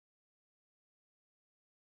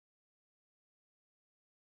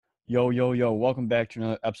Yo, yo, yo, welcome back to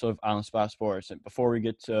another episode of On the Spot Sports. And before we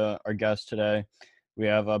get to our guest today, we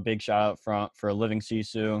have a big shout out for Living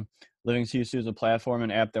Sisu. Living Sisu is a platform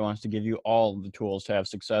and app that wants to give you all the tools to have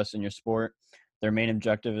success in your sport. Their main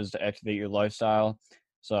objective is to activate your lifestyle.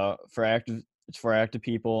 So it's for active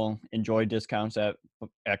people. Enjoy discounts at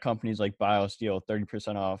companies like BioSteel,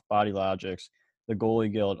 30% off, Body Logics, the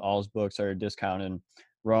Goalie Guild, all his books are discounted.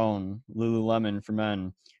 Roan, Lululemon for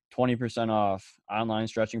men, 20% off, online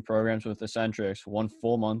stretching programs with Eccentrics, 1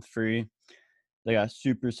 full month free. They got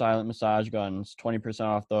super silent massage guns, 20%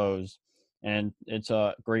 off those. And it's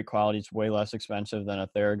a great quality. It's way less expensive than a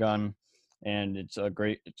Theragun, and it's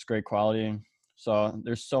great quality. So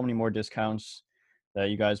there's so many more discounts that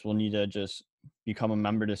you guys will need to just become a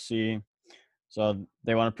member to see. So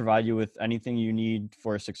they want to provide you with anything you need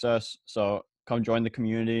for success. So come join the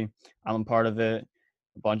community. I'm a part of it.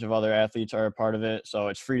 A bunch of other athletes are a part of it. So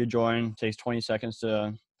it's free to join. It takes 20 seconds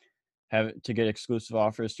to get exclusive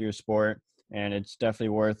offers to your sport, and it's definitely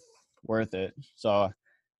worth it. So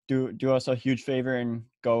do us a huge favor and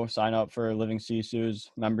go sign up for Living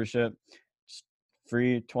Sisu's membership. It's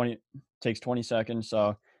free, takes 20 seconds.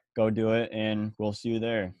 So go do it, and we'll see you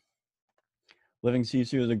there. Living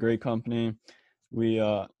Sisu is a great company. We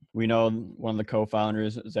know one of the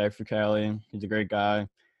co-founders, Zach Fricali. He's a great guy.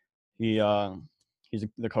 He's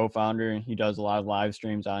the co-founder. He does a lot of live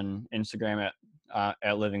streams on Instagram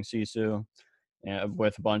at Living Sisu, and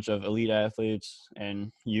with a bunch of elite athletes,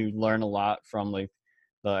 and you learn a lot from like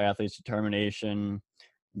the athletes' determination,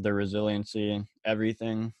 their resiliency,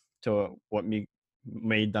 everything to what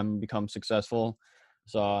made them become successful.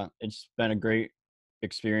 So it's been a great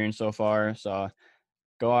experience so far. So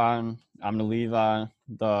go on. I'm gonna leave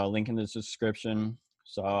the link in the description.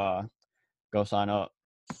 So go sign up.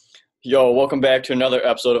 Yo, welcome back to another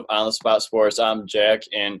episode of On the Spot Sports. I'm Jack,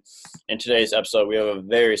 and in today's episode, we have a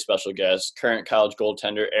very special guest, current college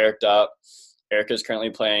goaltender Eric Dopp. Eric is currently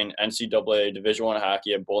playing NCAA Division I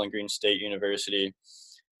hockey at Bowling Green State University.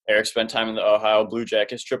 Eric spent time in the Ohio Blue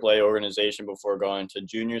Jackets AAA organization before going to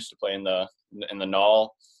juniors to play in the NAHL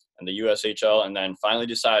and the USHL, and then finally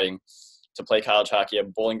deciding to play college hockey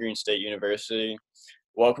at Bowling Green State University.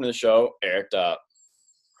 Welcome to the show, Eric Dopp.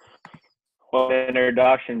 Well,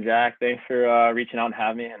 introduction, Jack. Thanks for reaching out and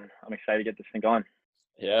having me, and I'm excited to get this thing going.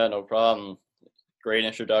 Yeah, no problem. Great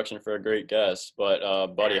introduction for a great guest. But,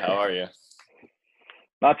 buddy, how are you?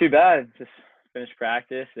 Not too bad. Just finished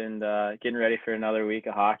practice and getting ready for another week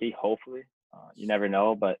of hockey, hopefully. You never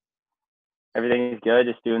know, but everything is good.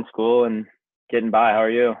 Just doing school and getting by. How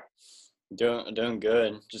are you? Doing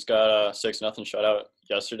good. Just got a 6-0 shutout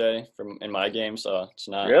yesterday in my game, so it's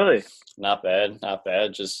not bad. Not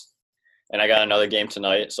bad. And I got another game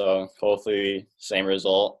tonight, so hopefully same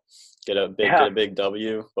result. Get a big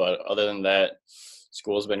W. But other than that,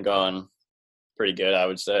 school's been going pretty good, I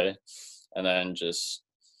would say. And then just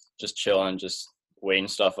chilling, just waiting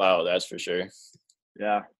stuff out. That's for sure.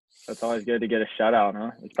 Yeah, that's always good to get a shutout,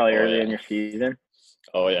 huh? It's probably early in your season.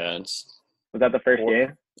 Oh yeah, was that the first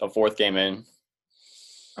game? A fourth game in.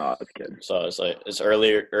 Oh, that's good. So it's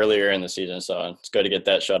earlier in the season, so it's good to get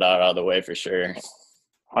that shutout out of the way for sure.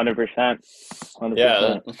 100%.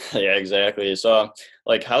 Yeah, exactly. So,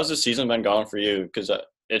 like, how's the season been going for you? Because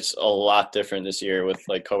it's a lot different this year with,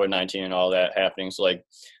 like, COVID-19 and all that happening. So, like,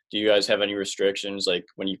 do you guys have any restrictions, like,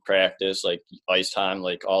 when you practice, like, ice time,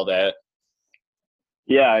 like, all that?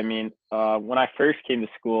 Yeah, I mean, when I first came to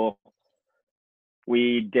school,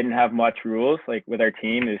 we didn't have much rules. Like, with our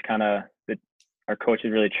team, it was kind of our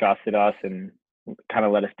coaches really trusted us and kind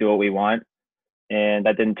of let us do what we want. And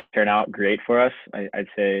that didn't turn out great for us. I'd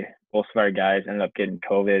say most of our guys ended up getting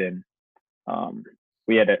COVID, and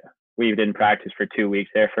we didn't practice for 2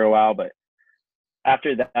 weeks there for a while. But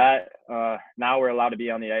after that, now we're allowed to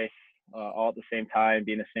be on the ice all at the same time,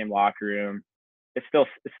 be in the same locker room. It's still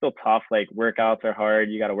tough. Like, workouts are hard.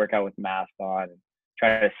 You got to work out with masks on, and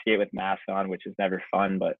try to skate with masks on, which is never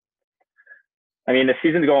fun. But I mean, the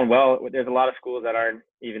season's going well. There's a lot of schools that aren't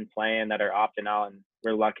even playing, that are opting out, and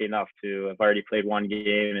we're lucky enough to have already played one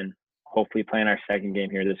game and hopefully playing our second game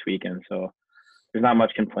here this weekend. So there's not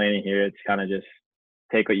much complaining here. It's kind of just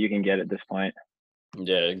take what you can get at this point.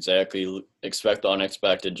 Yeah, exactly. Expect the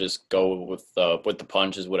unexpected. Just go with the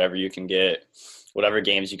punches, whatever you can get, whatever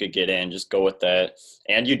games you could get in, just go with that.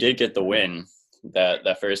 And you did get the win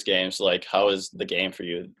that first game. So, like, how was the game for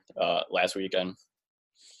you last weekend?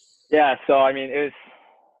 Yeah, so I mean, it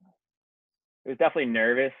was definitely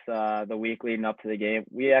nervous the week leading up to the game.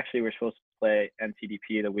 We actually were supposed to play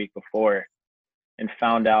NCDP the week before, and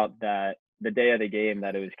found out that the day of the game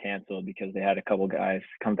that it was canceled because they had a couple guys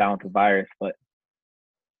come down with the virus. But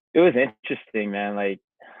it was interesting, man. Like,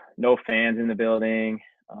 no fans in the building.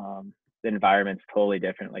 The environment's totally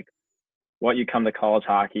different. Like what you come to college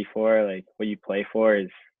hockey for, like what you play for it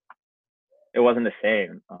wasn't the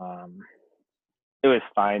same. It was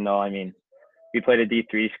fine though. I mean, we played a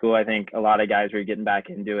D3 school. I think a lot of guys were getting back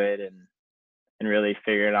into it and really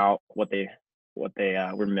figuring out what they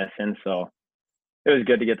were missing. So it was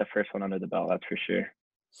good to get the first one under the belt. That's for sure.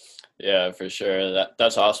 Yeah, for sure.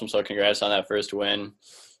 That's awesome. So congrats on that first win.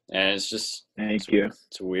 And it's just Thank you.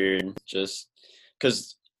 It's weird, just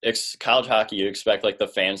because it's college hockey. You expect like the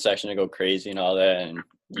fan section to go crazy and all that, and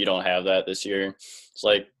you don't have that this year. It's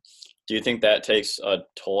like, do you think that takes a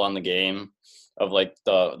toll on the game of like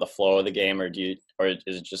the flow of the game, or is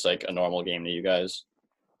it just like a normal game to you guys?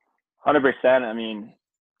 100%. I mean,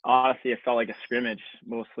 honestly, it felt like a scrimmage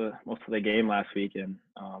most of the game last weekend.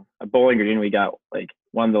 At Bowling Green, we got like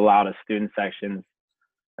one of the loudest student sections,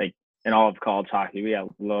 like in all of college hockey. We have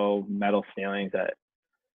low metal ceilings that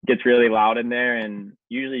gets really loud in there, and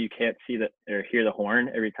usually you can't see or hear the horn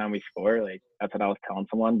every time we score. Like that's what I was telling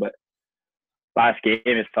someone, but last game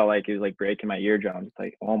it felt like it was like breaking my eardrums. It's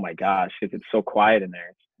like, oh my gosh, because it's so quiet in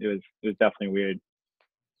there. It was definitely weird.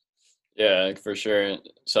 Yeah, for sure.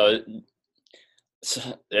 So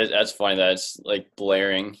that's funny that it's like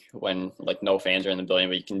blaring when like no fans are in the building,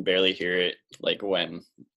 but you can barely hear it like when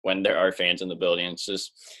there are fans in the building. It's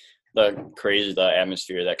just the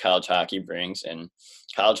atmosphere that college hockey brings, and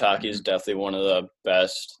college hockey is definitely one of the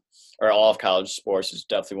best, or all of college sports is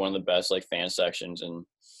definitely one of the best like fan sections, and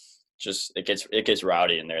just it gets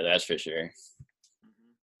rowdy in there, that's for sure.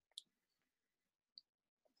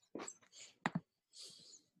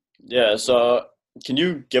 Yeah, so can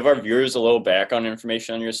you give our viewers a little background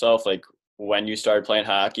information on yourself, like when you started playing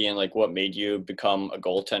hockey and like what made you become a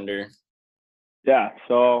goaltender? Yeah,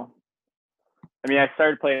 so I mean, I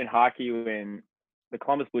started playing hockey when the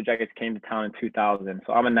Columbus Blue Jackets came to town in 2000.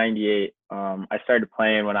 So I'm a 98. I started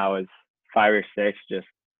playing when I was 5 or 6, just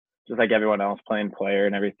like everyone else, playing player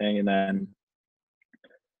and everything. And then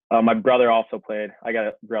my brother also played. I got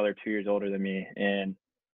a brother 2 years older than me, and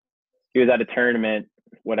he was at a tournament,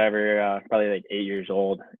 whatever, probably like 8 years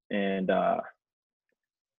old, and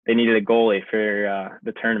they needed a goalie for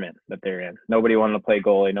the tournament that they're in. Nobody wanted to play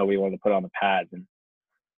goalie. Nobody wanted to put on the pads, and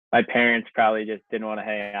my parents probably just didn't want to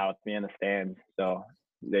hang out with me in the stands. So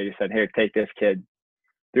they just said, here, take this kid.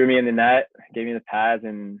 Threw me in the net, gave me the pads,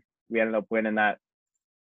 and we ended up winning that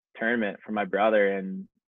tournament for my brother. And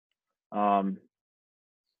I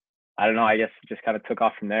don't know, I guess it just kind of took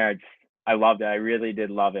off from there. I loved it. I really did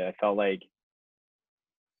love it. I felt like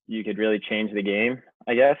you could really change the game,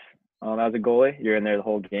 I guess. As a goalie, you're in there the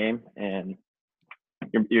whole game, and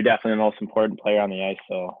you're definitely the most important player on the ice.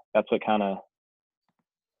 So that's what kind of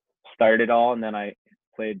started all. And then I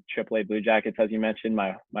played AAA Blue Jackets, as you mentioned,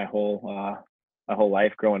 my whole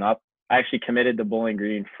life growing up. I actually committed to Bowling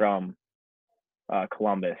Green from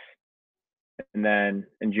Columbus, and then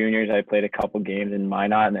in juniors I played a couple games in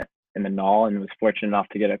Minot and the Null, and was fortunate enough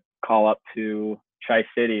to get a call up to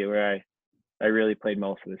Tri-City, where I really played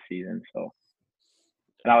most of the season. So,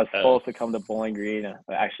 and I was supposed to come to Bowling Green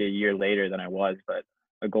actually a year later than I was, but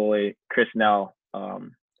a goalie, Chris Nell,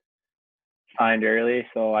 signed early,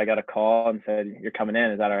 so I got a call and said, "You're coming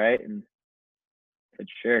in. Is that all right?" And I said,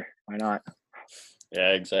 "Sure, why not?" Yeah,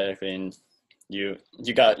 exactly. And you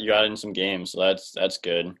got in some games, so that's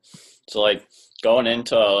good. So like going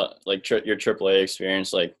into like your AAA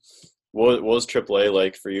experience, like what was AAA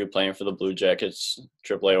like for you, playing for the Blue Jackets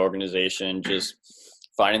AAA organization, just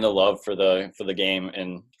finding the love for the game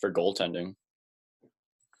and for goaltending?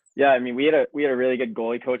 Yeah, I mean, we had a really good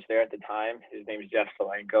goalie coach there at the time. His name is Jeff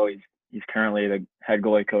Solenko. He's currently the head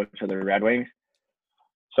goalie coach of the Red Wings.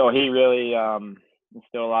 So he really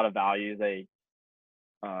instilled a lot of values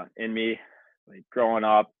in me, like growing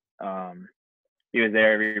up. He was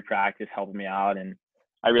there every practice helping me out, and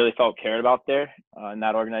I really felt cared about there in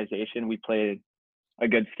that organization. We played a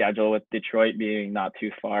good schedule, with Detroit being not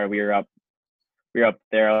too far. We were up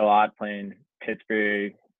there a lot, playing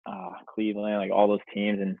Pittsburgh, Cleveland, like all those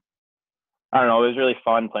teams. And I don't know, it was really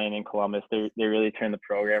fun playing in Columbus. They really turned the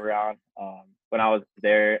program around. When I was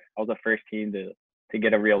there, I was the first team to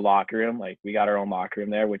get a real locker room. Like we got our own locker room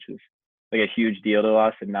there, which is like a huge deal to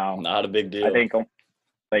us. And now Not a big deal. I think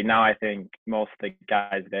most of the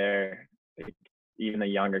guys there, like, even the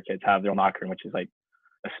younger kids, have their own locker room, which is like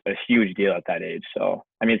a huge deal at that age. So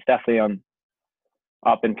I mean, it's definitely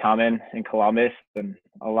up and coming in Columbus, and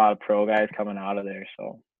a lot of pro guys coming out of there.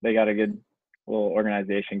 So they got a good little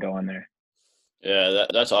organization going there. Yeah,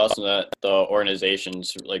 that's awesome that the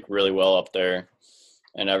organization's like really well up there.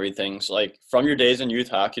 and everything. So like from your days in youth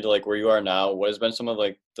hockey to like where you are now, what has been some of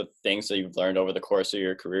like the things that you've learned over the course of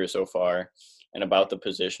your career so far and about the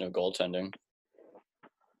position of goaltending?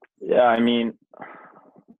 Yeah, I mean,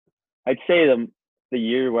 I'd say the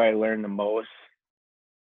year where I learned the most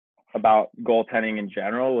about goaltending in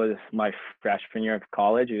general was my freshman year of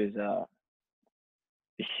college. It was a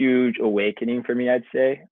huge awakening for me, I'd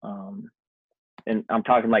say. And I'm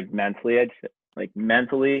talking like mentally. I'd say, like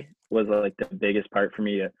mentally was like the biggest part for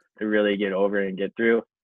me to really get over and get through.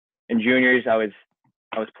 In juniors, I was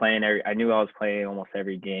playing I knew I was playing almost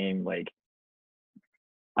every game. Like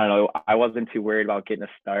I don't know, I wasn't too worried about getting a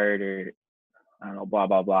start or I don't know, blah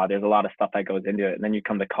blah blah. There's a lot of stuff that goes into it. And then you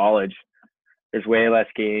come to college, there's way less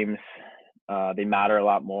games. They matter a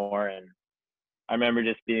lot more. And I remember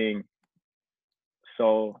just being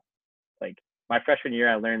so like my freshman year,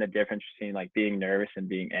 I learned the difference between like being nervous and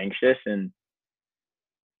being anxious. And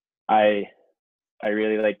I I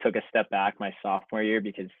really like took a step back my sophomore year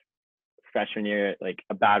because freshman year, like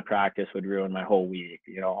a bad practice would ruin my whole week.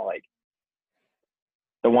 You know, like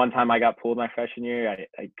the one time I got pulled my freshman year,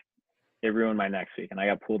 I it ruined my next week, and I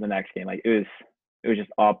got pulled the next game. Like it was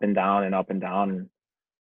just up and down and up and down. And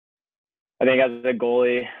I think as a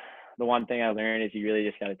goalie, the one thing I learned is you really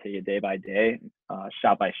just got to take it day by day,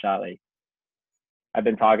 shot by shot. Like I've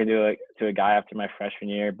been talking to a guy after my freshman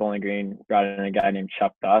year. Bowling Green brought in a guy named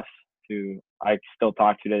Chuck Duss, who I still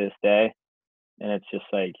talk to this day, and it's just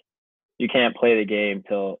like you can't play the game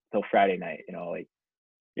till Friday night. You know, like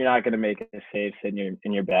you're not going to make a save sitting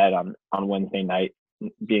in your bed on Wednesday night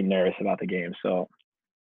being nervous about the game. So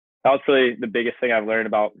that was really the biggest thing I've learned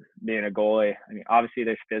about being a goalie. I mean, obviously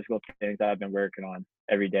there's physical things that I've been working on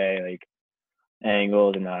every day, like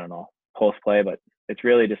angles and I don't know, post play, but it's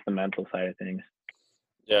really just the mental side of things.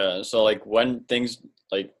 Yeah. So like when things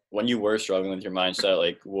like when you were struggling with your mindset,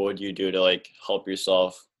 like what would you do to like help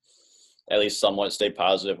yourself at least somewhat stay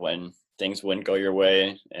positive when things wouldn't go your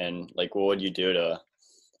way? And like what would you do to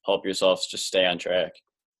help yourself just stay on track?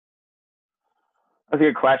 That's a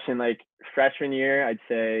good question. Like freshman year, I'd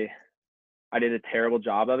say I did a terrible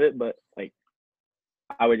job of it, but like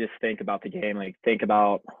I would just think about the game, like think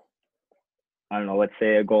about I don't know, let's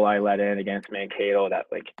say a goal I let in against Mankato that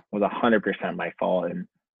like was 100% my fault, and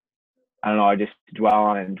I don't know, I just dwell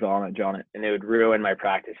on it and dwell on it, dwell on it, and it would ruin my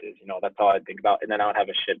practices. You know, that's all I'd think about, and then I would have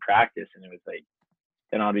a shit practice, and it was like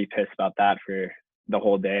then I'd be pissed about that for the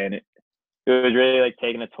whole day, and it was really like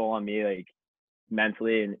taking a toll on me, like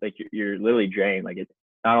mentally, and like you're literally drained. Like it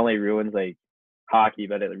not only ruins like hockey,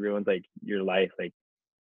 but it ruins like your life, like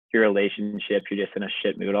your relationship. You're just in a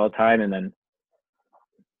shit mood all the time, and then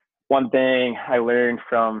one thing I learned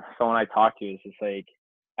from someone I talked to is just like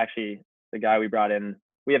actually the guy we brought in.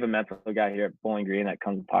 We have a mental guy here at Bowling Green that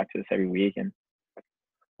comes and talks to us every week. And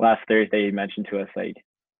last Thursday, he mentioned to us like,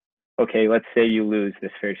 okay, let's say you lose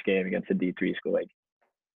this first game against a D3 school. Like,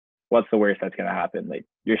 what's the worst that's gonna happen? Like,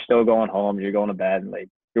 you're still going home, you're going to bed, and like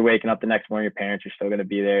you're waking up the next morning, your parents are still gonna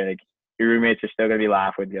be there. Like, your roommates are still gonna be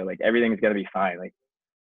laughing with you. Like, everything's gonna be fine. Like,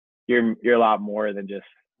 you're a lot more than just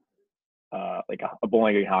like a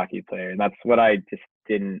Bowling Green hockey player, and that's what I just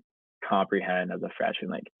didn't comprehend as a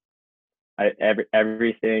freshman. Like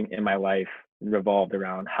everything in my life revolved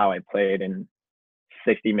around how I played in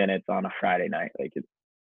 60 minutes on a Friday night. Like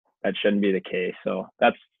that shouldn't be the case. So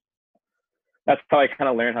that's how I kind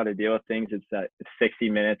of learned how to deal with things. It's that it's 60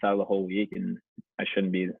 minutes out of the whole week, and I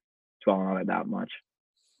shouldn't be dwelling on it that much.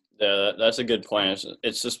 Yeah, that's a good point.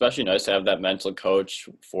 It's especially nice to have that mental coach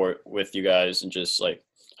for with you guys and just like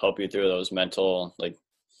help you through those mental like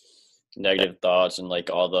negative thoughts and like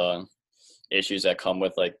all the issues that come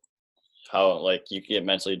with like how like you get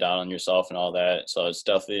mentally down on yourself and all that. So it's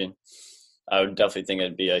definitely I would definitely think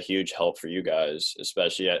it'd be a huge help for you guys,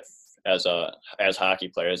 especially as hockey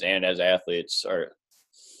players and as athletes or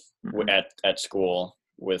Mm-hmm. at school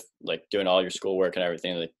with like doing all your schoolwork and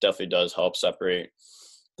everything. It definitely does help separate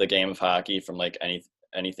the game of hockey from like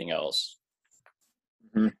anything else.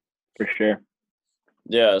 Mm-hmm. For sure.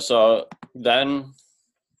 Yeah. So then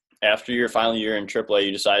after your final year in AAA,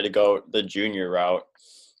 you decided to go the junior route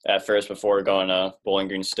at first before going to Bowling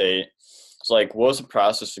Green State. So like, what was the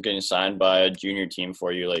process of getting signed by a junior team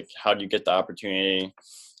for you? Like, how did you get the opportunity?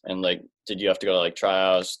 And like, did you have to go to like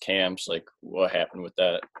tryouts, camps? Like, what happened with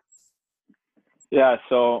that? Yeah.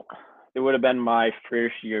 So it would have been my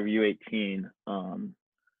first year of U18.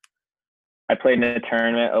 I played in a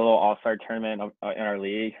tournament, a little all-star tournament in our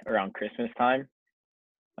league around Christmas time.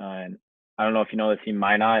 And I don't know if you know the team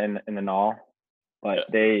Minot in the Null, but Yeah.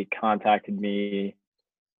 they contacted me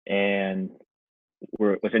and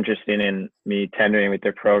was interested in me tendering with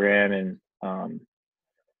their program. And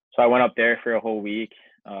So I went up there for a whole week,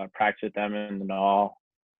 practiced with them in the Null,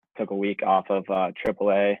 took a week off of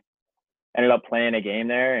AAA, ended up playing a game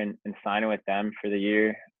there and signing with them for the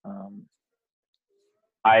year.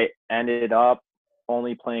 I ended up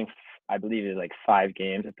only playing, I believe it was like 5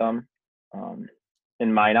 games with them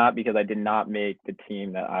in Minot because I did not make the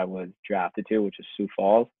team that I was drafted to, which is Sioux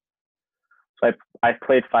Falls. So I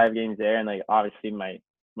played 5 games there, and like obviously my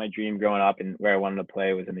dream growing up and where I wanted to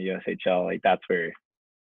play was in the USHL. Like that's where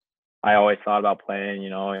I always thought about playing,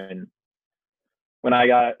 and when I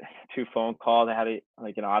got 2 phone calls, I had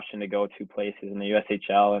like an option to go 2 places in the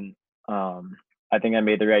USHL, and I think I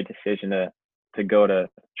made the right decision to go to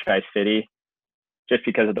Tri-City just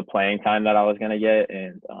because of the playing time that I was gonna get,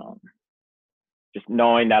 and just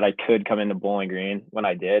knowing that I could come into Bowling Green when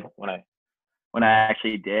I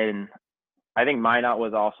actually did, and I think Minot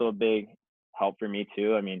was also a big help for me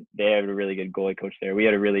too. I mean, they have a really good goalie coach there. We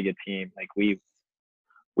had a really good team. Like we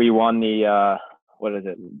won the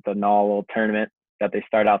the Null tournament that they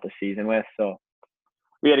start out the season with. So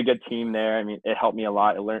we had a good team there. I mean, it helped me a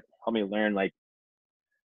lot. Helped me learn like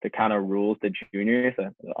the kind of rules, the juniors,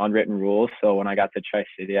 the unwritten rules. So when I got to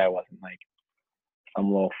Tri-City, I wasn't like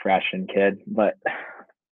some little freshman kid, but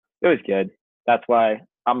it was good. That's why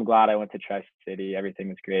I'm glad I went to Tri-City. Everything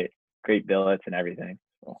was great, great billets and everything.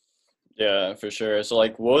 So. Yeah, for sure. So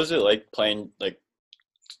like, what was it like playing like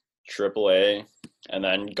AAA and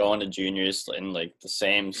then going to juniors in like the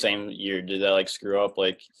same year? Did that like screw up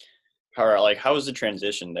like how was the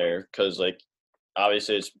transition there? Because like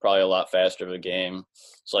obviously it's probably a lot faster of a game.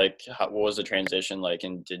 It's like what was the transition like,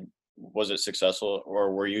 and was it successful,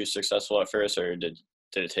 or were you successful at first, or did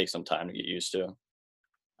it take some time to get used to?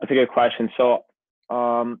 That's a good question. So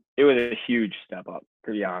it was a huge step up,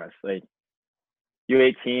 to be honest. Like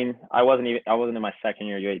U18, I wasn't in my second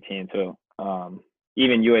year U18, so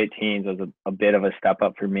even U18s was a bit of a step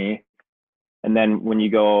up for me. And then when you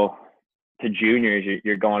go to juniors,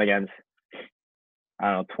 you're going against,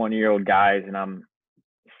 I don't know, 20-year-old guys, and I'm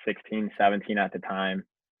 16, 17 at the time.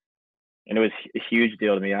 And it was a huge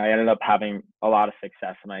deal to me. I ended up having a lot of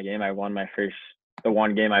success in my game. I won the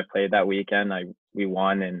one game I played that weekend. We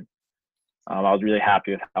won, and I was really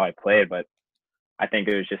happy with how I played. But I think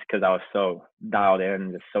it was just because I was so dialed in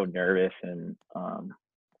and just so nervous. And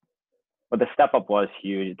but the step up was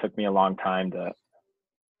huge. It took me a long time to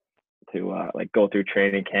like go through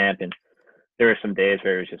training camp, and there were some days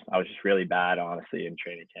where I was just really bad, honestly, in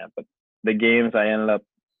training camp. But the games I ended up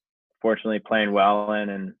fortunately playing well in,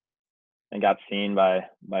 and got seen by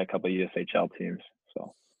a couple of USHL teams.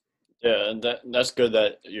 So yeah, that's good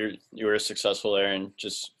that you were successful there and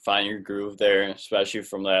just find your groove there, especially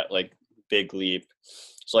from that like big leap.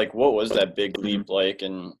 So like, what was that big leap like,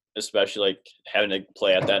 and especially like having to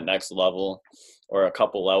play at that next level or a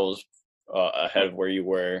couple levels ahead of where you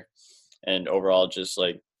were, and overall just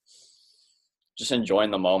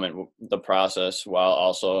enjoying the moment, the process, while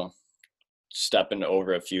also stepping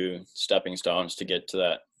over a few stepping stones to get to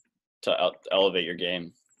that, to elevate your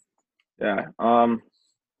game. Yeah.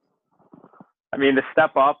 I mean, the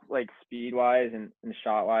step up, like speed wise and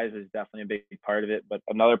shot wise, was definitely a big part of it. But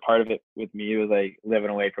another part of it with me was like living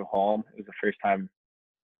away from home. It was the first time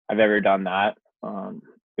I've ever done that.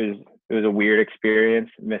 It was a weird experience,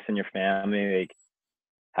 missing your family, like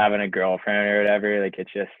having a girlfriend or whatever. Like it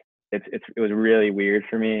was really weird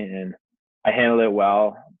for me, and I handled it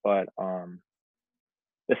well. But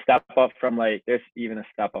the step up from like there's even a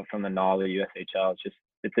step up from the NOL to USHL.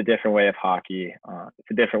 It's a different way of hockey.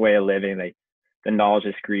 It's a different way of living. Like the NOL is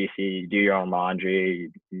just greasy. You do your own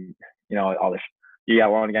laundry. You know all this. You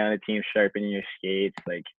got one guy on the team sharpening your skates.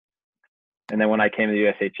 Like, and then when I came to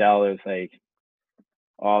the USHL, it was like,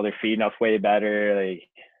 oh, they're feeding us way better.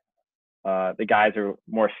 Like, the guys are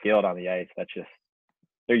more skilled on the ice. That's just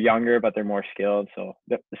they're younger, but they're more skilled. So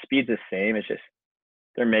the speed's the same. It's just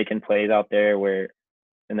they're making plays out there where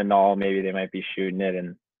in the NOL maybe they might be shooting it,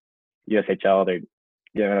 and USHL they're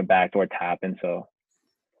giving a backdoor tap in. So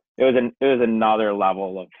it was another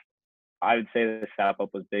level of, I would say the step up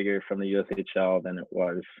was bigger from the USHL than it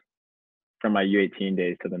was from my U18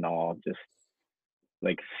 days to the NOL. Just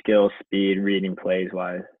like skill, speed, reading plays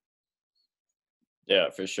wise. Yeah,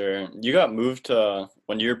 for sure. You got moved to,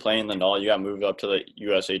 when you were playing the NOL, you got moved up to the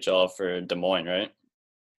USHL for Des Moines, right?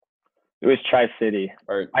 It was Tri-City.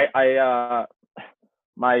 Or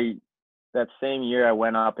that same year I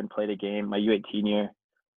went up and played a game, my U18 year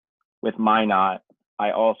with Minot.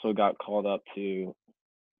 I also got called up to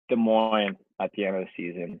Des Moines at the end of the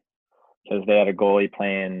season because they had a goalie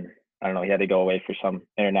playing. I don't know, he had to go away for some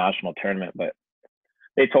international tournament, but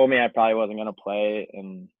they told me I probably wasn't going to play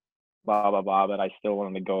and blah, blah, blah, but I still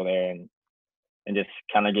wanted to go there. And and just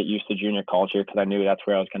kind of get used to junior culture because I knew that's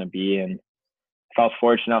where I was going to be. And if I was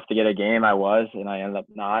fortunate enough to get a game, I was, and I ended up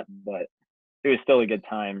not, but it was still a good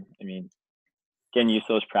time. I mean, getting used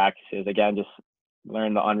to those practices again, just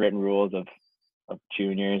learn the unwritten rules of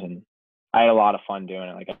juniors, and I had a lot of fun doing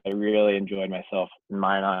it. Like I really enjoyed myself in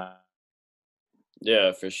Minot.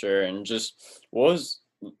 Yeah, for sure. And just what was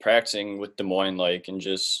practicing with Des Moines like, and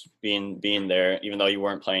just being there, even though you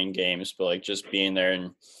weren't playing games, but like just being there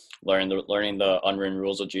and learning the unwritten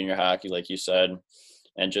rules of junior hockey, like you said,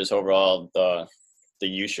 and just overall the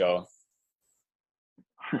U show.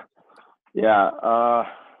 Yeah,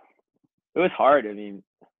 it was hard. I mean,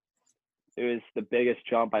 it was the biggest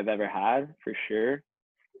jump I've ever had for sure.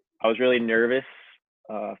 I was really nervous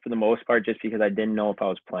for the most part just because I didn't know if I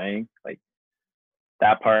was playing. Like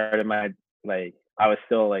that part of my like I was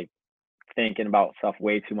still like thinking about stuff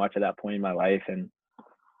way too much at that point in my life, and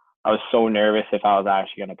I was so nervous if I was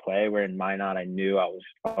actually going to play. Where in Minot, I knew I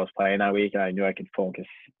was playing that week, and I knew I could focus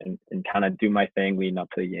and kind of do my thing leading up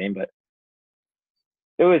to the game. But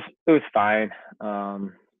it was fine.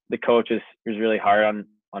 The coach was really hard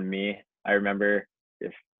on me. I remember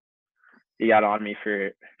just he got on me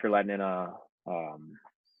for letting in a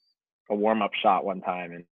warm up shot one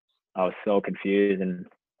time, and I was so confused and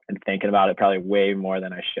thinking about it probably way more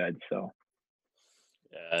than I should. So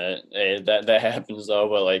Yeah, hey, that happens though.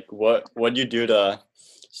 But like, what'd you do to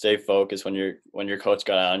stay focused when your coach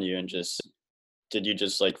got on you, and just did you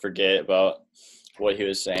just like forget about what he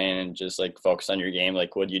was saying and just like focus on your game?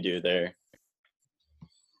 Like, what'd you do there?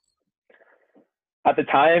 at the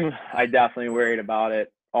time, I definitely worried about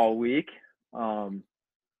it all week. Um,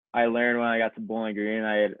 I learned when I got to Bowling Green,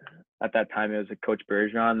 I had at that time it was a Coach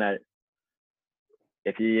Bergeron that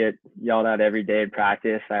if you get yelled at every day in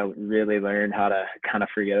practice, I really learned how to kind of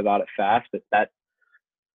forget about it fast. But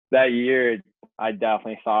that year, I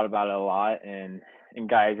definitely thought about it a lot. And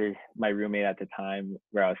Geyser, my roommate at the time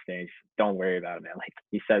where I was staying, don't worry about it, man. Like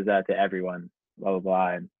he says that to everyone, blah blah blah.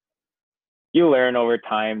 And you learn over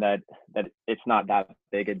time that it's not that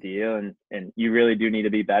big a deal, and you really do need to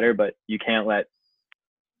be better, but you can't let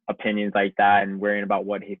opinions like that and worrying about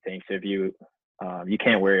what he thinks of you. You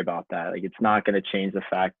can't worry about that. Like it's not going to change the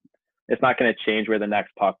fact. It's not going to change where the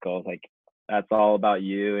next puck goes. Like that's all about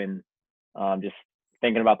you, and just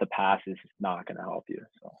thinking about the past is not going to help you.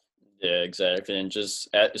 So Yeah, exactly. And just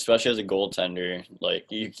especially as a goaltender, like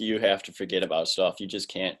you have to forget about stuff. You just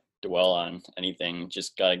can't dwell on anything.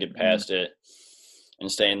 Just gotta get past it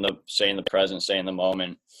and stay in the present, stay in the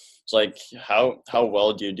moment. It's like how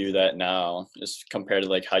well do you do that now, just compared to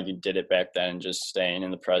like how you did it back then, just staying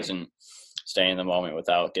in the present, staying in the moment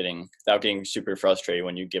without getting super frustrated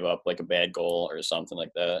when you give up like a bad goal or something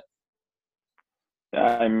like that.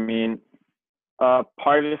 yeah, I mean,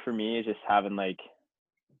 part of it for me is just having like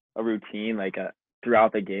a routine, like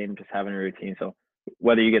throughout the game, just having a routine. So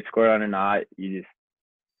whether you get scored on or not, you just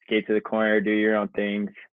skate to the corner, do your own things,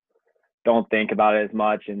 don't think about it as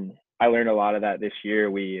much. And I learned a lot of that this year.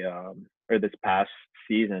 Or this past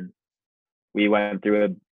season, we went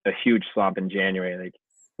through a huge slump in January. Like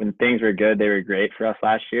when things were good, they were great for us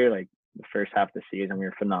last year. Like the first half of the season, we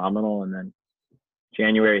were phenomenal. And then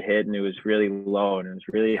January hit and it was really low, and it was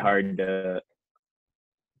really hard to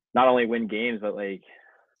not only win games, but like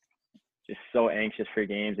just so anxious for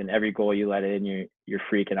games, and every goal you let in, you're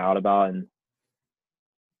freaking out about. And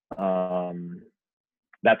um,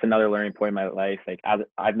 that's another learning point in my life. Like I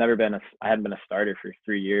hadn't been a starter for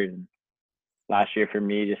 3 years, and last year for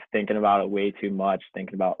me, just thinking about it way too much,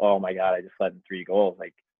 thinking about, oh my god, I just let in 3 goals.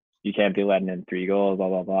 Like you can't be letting in 3 goals, blah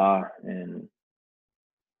blah blah. And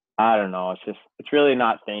I don't know. It's really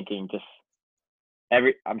not thinking. Just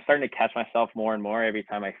I'm starting to catch myself more and more every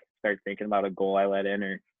time I start thinking about a goal I let in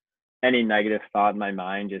or any negative thought in my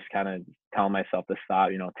mind, just kind of telling myself to stop,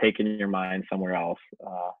 taking your mind somewhere else,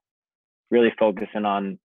 really focusing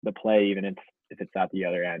on the play, even if it's at the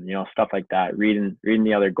other end, stuff like that, reading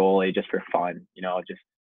the other goalie just for fun, just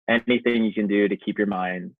anything you can do to keep your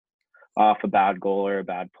mind off a bad goal or a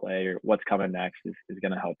bad play or what's coming next is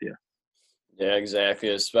going to help you. Yeah, exactly.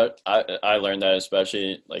 I learned that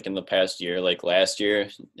especially like in the past year, like last year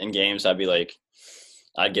in games,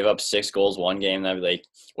 I'd give up 6 goals one game, and I'd be like,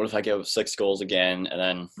 what if I give up 6 goals again? And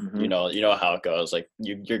then Mm-hmm. you know how it goes. Like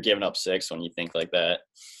you're giving up 6 when you think like that,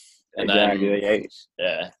 and then Exactly.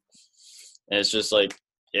 yeah, and it's just like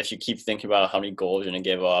if you keep thinking about how many goals you're gonna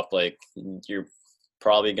give up, like you're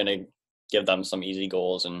probably gonna give them some easy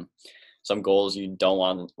goals and some goals you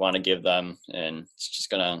don't want to give them, and it's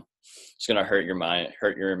gonna hurt your mind,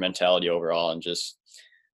 hurt your mentality overall, and just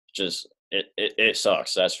it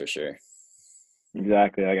sucks. That's for sure.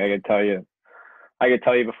 Exactly. Like I could tell you, I could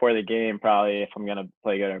tell you before the game probably if I'm gonna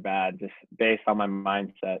play good or bad, just based on my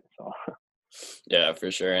mindset. So Yeah,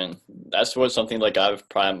 for sure. And that's what something like I've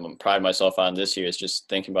pride myself on this year is just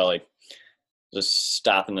thinking about like just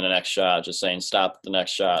stopping the next shot, just saying stop the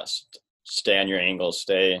next shot, stay on your angles,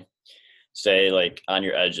 stay like on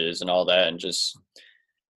your edges and all that, and just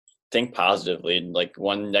think positively. Like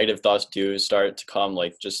when negative thoughts do start to come,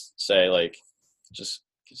 like just say like just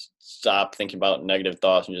stop thinking about negative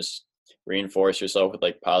thoughts and just reinforce yourself with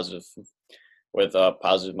like positive with a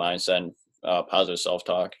positive mindset and positive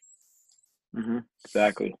self-talk.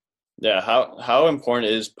 exactly. Yeah, how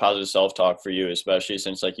important is positive self-talk for you, especially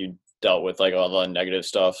since like you dealt with like all the negative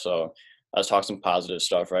stuff? So let's talk some positive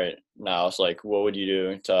stuff right now. It's like, what would you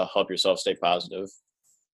do to help yourself stay positive?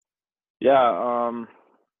 Yeah,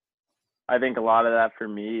 I think a lot of that for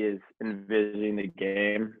me is envisioning the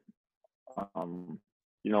game. Um,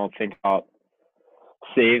 think about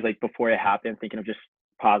saves like before it happened, thinking of just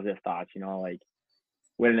positive thoughts. Like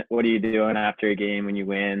what are you doing after a game when you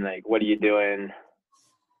win? Like what are you doing?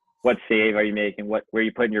 What save are you making? Where are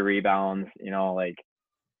you putting your rebounds? Like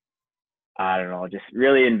I don't know, just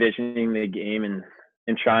really envisioning the game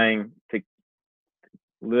and trying to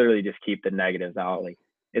literally just keep the negatives out. Like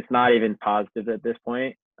it's not even positive at this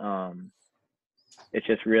point. It's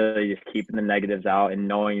just really just keeping the negatives out and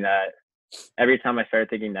knowing that every time I start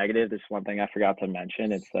thinking negative, there's one thing I forgot to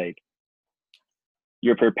mention. It's like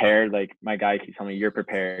you're prepared. Like my guy keeps telling me, you're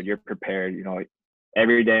prepared. You're prepared.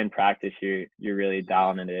 Every day in practice, you're really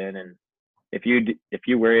dialing it in. And if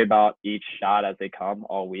you worry about each shot as they come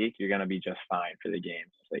all week, you're gonna be just fine for the game.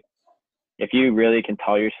 It's like if you really can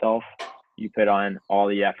tell yourself you put on all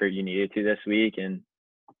the effort you needed to this week and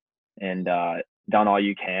done all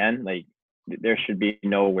you can, like there should be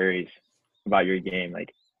no worries about your game. Like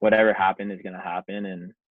whatever happened is gonna happen.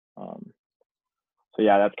 And um, so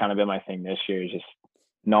yeah, that's kind of been my thing this year is just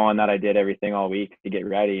knowing that I did everything all week to get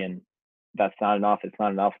ready, and that's not enough. It's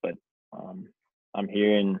not enough, but I'm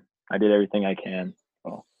here and I did everything I can.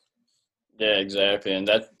 So Yeah, exactly. And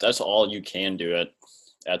that's all you can do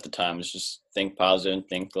at the time is just think positive and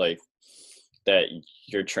think like that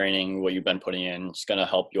your training, what you've been putting in, it's gonna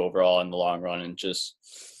help you overall in the long run and just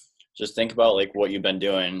think about like what you've been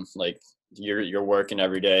doing. Like you're working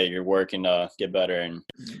every day, you're working to get better and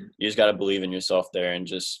you just gotta believe in yourself there and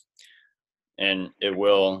just and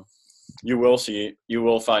you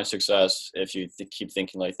will find success if you keep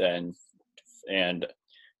thinking like that and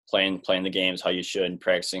playing the games how you should,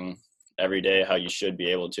 practicing every day how you should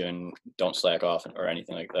be able to, and don't slack off or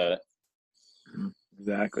anything like that.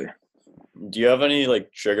 exactly. Do you have any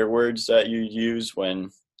like trigger words that you use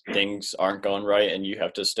when things aren't going right and you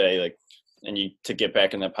have to stay like and you to get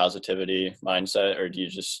back in that positivity mindset, or do you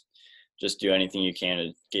just do anything you can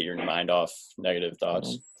to get your mind off negative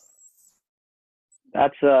thoughts?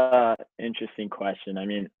 That's a interesting question. I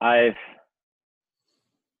mean, I've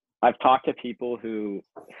talked to people who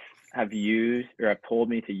have used or have told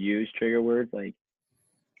me to use trigger words. Like,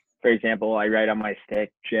 for example, I write on my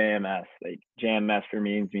stick JMS. Like, JMS for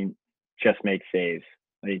me means just make saves.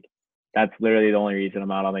 Like, that's literally the only reason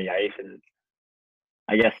I'm out on the ice. And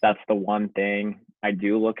I guess that's the one thing I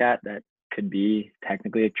do look at that could be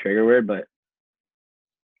technically a trigger word, but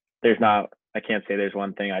I can't say there's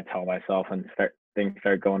one thing I tell myself when things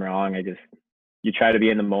start going wrong. You try to be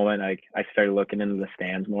in the moment. I started looking into the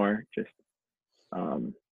stands more,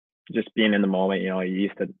 um, just being in the moment. I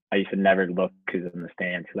used to never look who's in the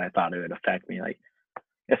stands because I thought it would affect me. Like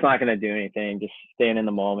it's not going to do anything. Just staying in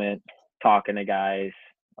the moment, talking to guys.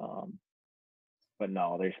 But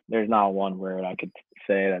no, there's not one word I could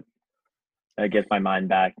say that gets my mind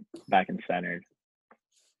back and centered.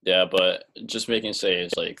 Yeah, but just making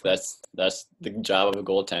saves, like that's the job of a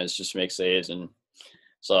goaltender is just make saves, and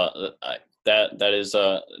so that is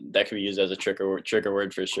that can be used as a trigger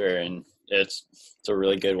word for sure, and it's a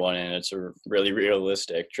really good one, and it's a really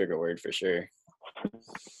realistic trigger word for sure.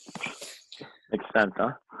 Makes sense,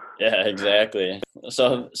 huh? Yeah, exactly.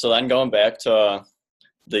 So then going back to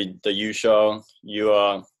the U show,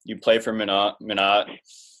 you play for Minot.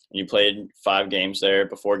 You played 5 games there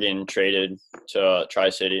before getting traded to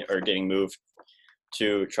Tri-City or getting moved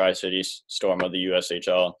to Tri-City Storm of the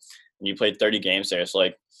USHL. And you played 30 games there. So,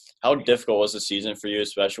 like, how difficult was the season for you,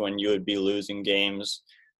 especially when you would be losing games?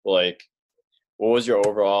 Like, what was your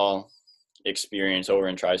overall experience over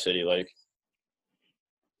in Tri-City like?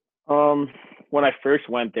 When I first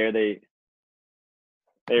went there, they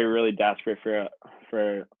were really desperate for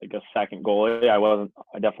like a second goalie.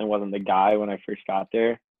 I definitely wasn't the guy when I first got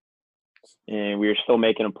there, and we were still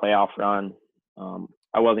making a playoff run.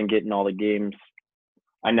 I wasn't getting all the games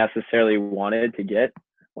I necessarily wanted to get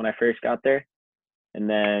when I first got there. And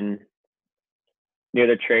then near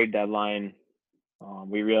the trade deadline,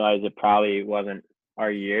 we realized it probably wasn't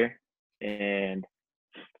our year, and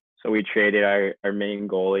so we traded our main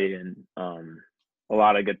goalie and a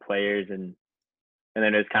lot of good players, and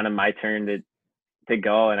then it was kind of my turn to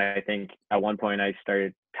go. And I think at one point I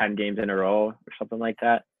started 10 games in a row or something like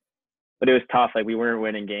that. But it was tough. Like we weren't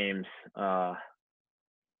winning games. I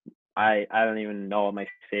don't even know what my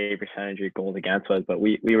save percentage or goals against was, but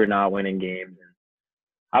we were not winning games. And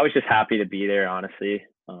I was just happy to be there, honestly.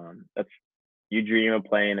 That's you dream of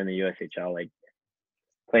playing in the USHL, like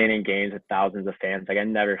playing in games with thousands of fans. Like I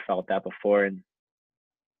never felt that before, and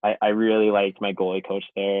I really liked my goalie coach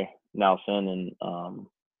there, Nelson, and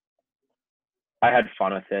I had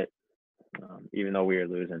fun with it, even though we were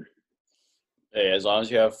losing. Hey, as long as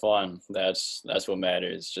you have fun, that's what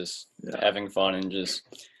matters. Just Yeah. having fun and just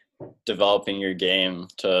developing your game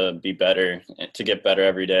to be better, to get better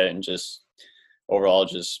every day, and just overall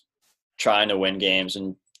just trying to win games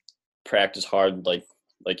and practice hard. Like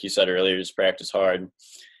you said earlier, just practice hard,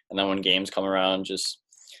 and then when games come around, just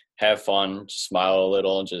have fun, just smile a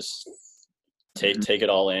little, just take it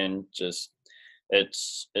all in. Just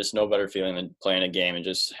it's no better feeling than playing a game and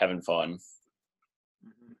just having fun.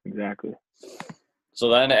 Exactly. So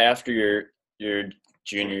then after your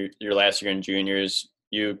last year in juniors,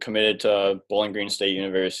 you committed to Bowling Green State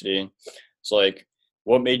University. So like,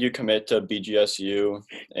 what made you commit to BGSU,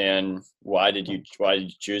 and why did you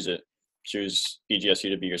choose BGSU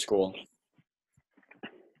to be your school?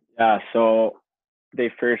 Yeah. So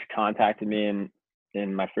they first contacted me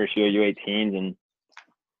in my first year U18s, and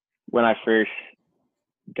when I first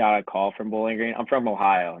got a call from Bowling Green, I'm from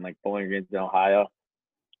Ohio, and like Bowling Green's in Ohio.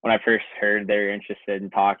 When I first heard they were interested in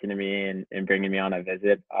talking to me and bringing me on a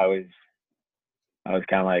visit, I was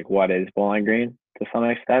kind of like, what is Bowling Green to some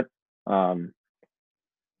extent? Um,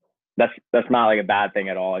 that's not like a bad thing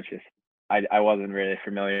at all. It's just I wasn't really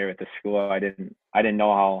familiar with the school. I didn't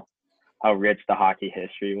know how rich the hockey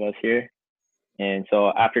history was here. And so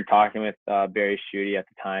after talking with Barry Schutte at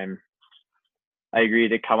the time, I agreed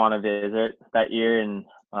to come on a visit that year, and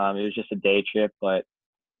it was just a day trip. But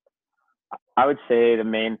I would say the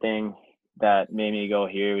main thing that made me go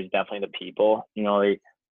here was definitely the people. You know,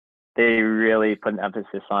 they really put an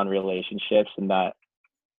emphasis on relationships, and that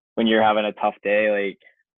when you're having a tough day, like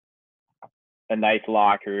a nice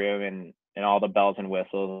locker room and all the bells and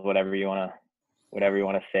whistles, whatever you wanna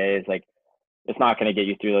say is like it's not gonna get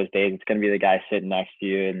you through those days. It's gonna be the guy sitting next to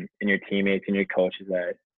you and your teammates and your coaches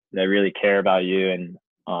that really care about you. And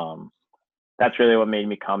that's really what made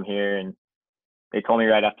me come here. And they told me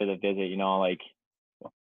right after the visit, you know, like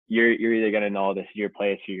you're either gonna know this is your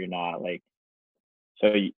place or you're not. Like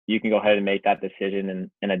so you can go ahead and make that decision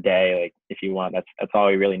in a day, like if you want. That's all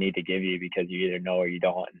we really need to give you, because you either know or you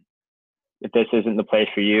don't. And if this isn't the place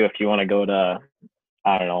for you, if you want to go to,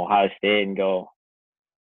 I don't know, Ohio State and go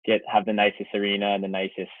have the nicest arena and the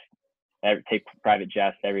nicest, take private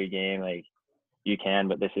jets every game, like you can.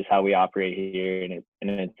 But this is how we operate here, and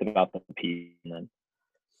it's about the people. And then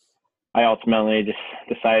I ultimately just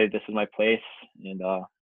decided this is my place, and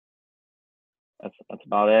that's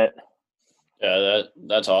about it. Yeah,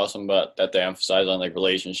 that's awesome. But that they emphasize on like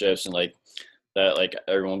relationships and like that, like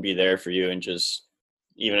everyone will be there for you, and just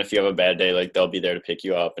even if you have a bad day, like they'll be there to pick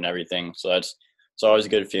you up and everything. So it's always a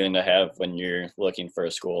good feeling to have when you're looking for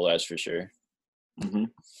a school. That's for sure. Mm-hmm.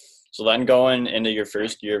 So then going into your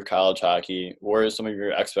first year of college hockey, what are some of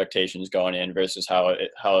your expectations going in versus how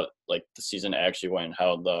like the season actually went?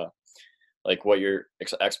 How the like what your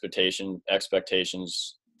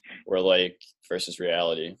expectations were like versus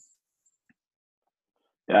reality?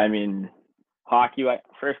 Yeah, I mean, hockey.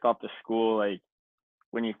 First off, the school. Like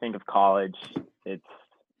when you think of college, it's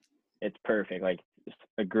it's perfect. Like it's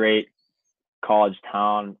a great college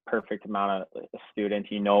town, perfect amount of students.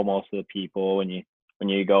 You know most of the people when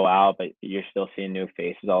you go out, but you're still seeing new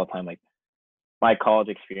faces all the time. Like my college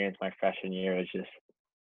experience, my freshman year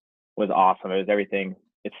was awesome. It was everything.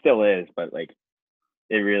 It still is, but like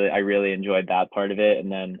I really enjoyed that part of it.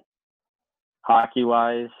 And then hockey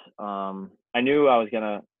wise, I knew I was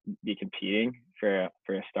gonna be competing for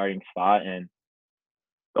a starting spot, and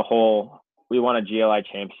the whole we won a GLI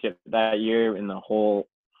championship that year. In the whole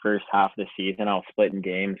first half of the season, I was splitting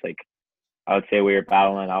games. Like I would say we were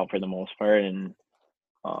battling out for the most part, and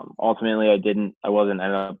ultimately I wasn't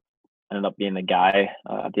ended up being the guy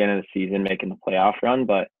at the end of the season making the playoff run.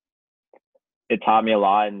 But it taught me a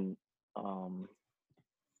lot, and um,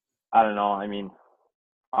 I don't know. I mean,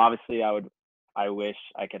 obviously I wish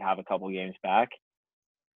I could have a couple games back,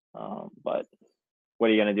 but what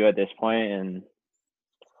are you gonna do at this point? And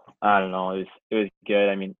I don't know. It was good.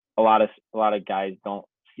 I mean, a lot of guys don't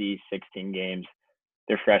see 16 games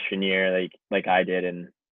their freshman year like I did, and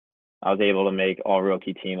I was able to make all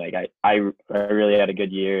rookie team. Like I really had a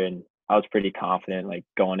good year, and I was pretty confident like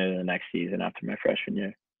going into the next season after my freshman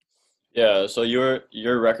year. Yeah, so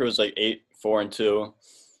your record was like 8-4-2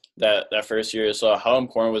 that first year. So how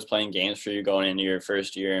important was playing games for you going into your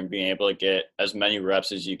first year and being able to get as many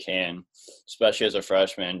reps as you can, especially as a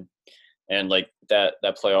freshman, and like that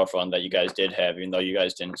playoff run that you guys did have, even though you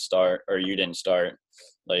guys didn't start or you didn't start.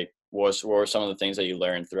 Like, what were some of the things that you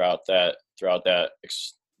learned throughout that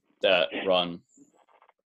run?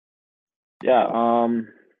 Yeah,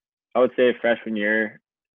 I would say freshman year,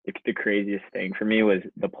 the craziest thing for me was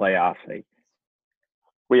the playoffs. Like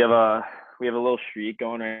we have a we have a little streak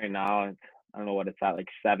going right now. I don't know what it's at, like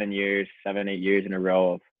 7, 8 years in a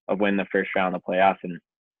row of winning the first round of the playoffs, and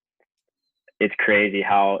it's crazy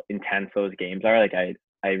how intense those games are. Like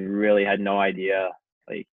I really had no idea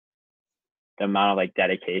like the amount of like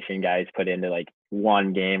dedication guys put into like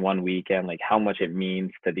one game, one weekend, like how much it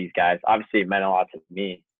means to these guys. Obviously, it meant a lot to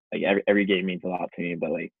me. Like every game means a lot to me,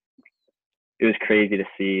 but like it was crazy to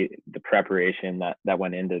see the preparation that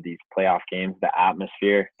went into these playoff games. The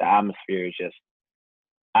atmosphere is just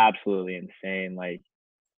absolutely insane. Like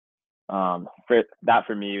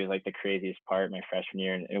for me was like the craziest part of my freshman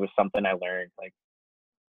year, and it was something I learned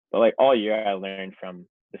but like all year I learned from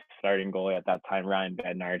the starting goalie at that time, Ryan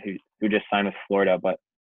Bednard, who just signed with Florida, but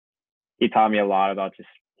he taught me a lot about just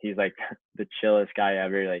he's like the chillest guy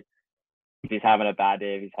ever. Like if he's having a bad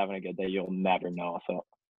day, if he's having a good day, you'll never know. So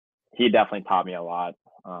he definitely taught me a lot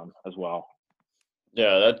as well.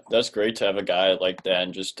 Yeah, that's great to have a guy like that,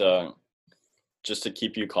 and just to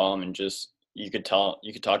keep you calm, and just you could talk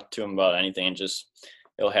to him about anything, and just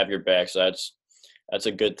he'll have your back. So that's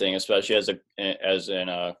a good thing, especially as in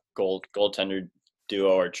a goaltender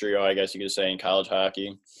duo or trio, I guess you could say, in college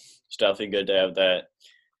hockey. It's definitely good to have that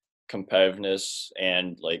competitiveness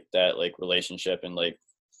and like that like relationship, and like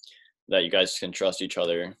that you guys can trust each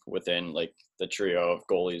other within like the trio of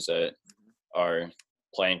goalies that are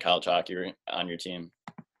playing college hockey on your team.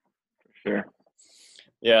 Sure.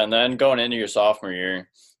 Yeah, and then going into your sophomore year,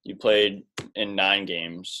 you played in 9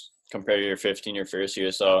 games compared to your 15 your first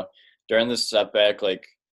year. So during this setback, like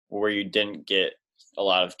where you didn't get a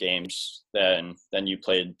lot of games than you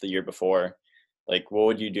played the year before, like what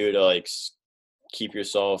would you do to like keep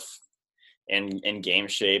yourself in game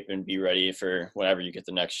shape and be ready for whenever you get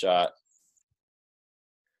the next shot?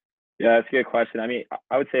 Yeah, that's a good question. I mean,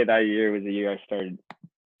 I would say that year was the year I started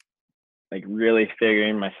like really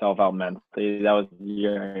figuring myself out mentally. That was the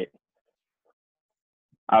year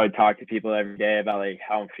I would talk to people every day about like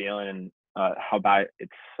how I'm feeling and how bad it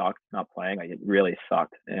sucked not playing. Like it really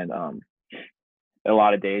sucked, and a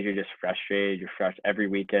lot of days you're just frustrated. You're fresh every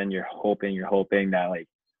weekend. You're hoping that like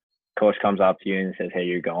coach comes up to you and says, "Hey,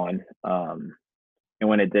 you're going." And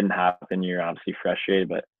when it didn't happen, you're obviously frustrated.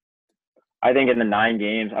 But I think in the 9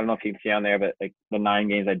 games, I don't know if you can see on there, but like the 9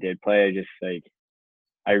 games I did play, I just like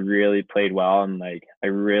I really played well, and like I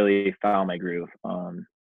really found my groove.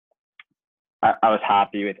 I was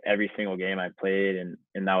happy with every single game I played, and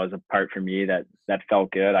that was a part for me that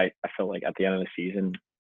felt good. I felt like at the end of the season,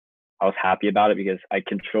 I was happy about it because I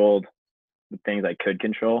controlled the things I could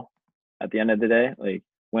control at the end of the day. Like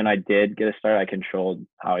when I did get a start, I controlled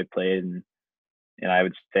how I played, and I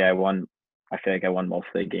would say I won. I feel like I won most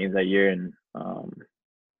of the games that year, and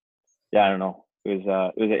yeah, I don't know. It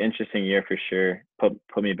was an interesting year for sure.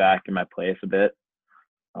 Put me back in my place a bit,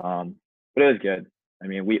 but it was good. I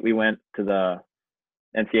mean, we went to the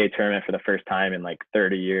NCAA tournament for the first time in like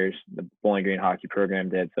 30 years. The Bowling Green hockey program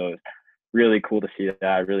did, so it was really cool to see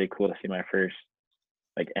that. Really cool to see my first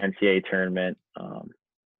like NCAA tournament.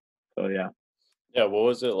 So yeah. Yeah, what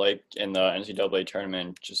was it like in the NCAA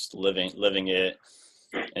tournament, just living it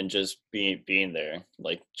and just being there?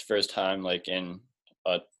 Like first time like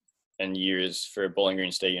uh in years for Bowling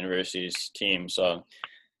Green State University's team. So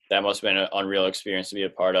that must have been an unreal experience to be a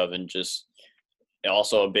part of, and just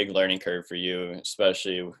also a big learning curve for you,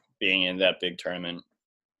 especially being in that big tournament.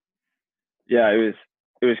 Yeah, it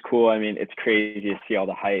was cool. I mean, it's crazy to see all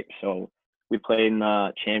the hype. So we played in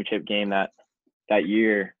the championship game that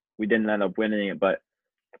year. We didn't end up winning it, but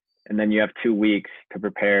and then you have 2 weeks to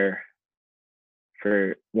prepare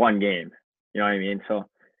for one game. You know what I mean? So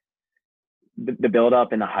the build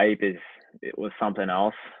up and the hype it was something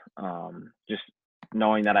else. Just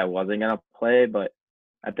knowing that I wasn't gonna play, but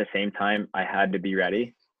at the same time I had to be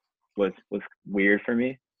ready was weird for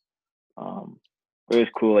me. Um, it was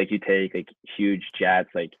cool. Like you take like huge jets,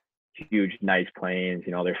 like huge nice planes.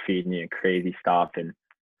 You know, they're feeding you crazy stuff, and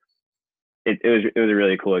it was a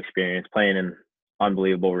really cool experience playing in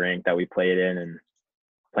unbelievable rink that we played in, and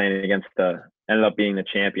playing against ended up being the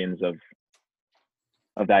champions of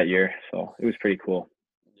that year. So it was pretty cool.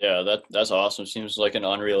 Yeah, that's awesome. Seems like an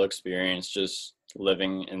unreal experience, just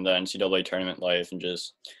living in the NCAA tournament life and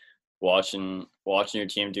just watching your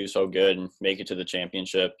team do so good and make it to the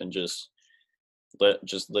championship, and just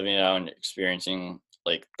living it out and experiencing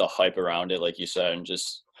like the hype around it, like you said, and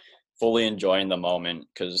just fully enjoying the moment,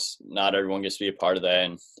 because not everyone gets to be a part of that.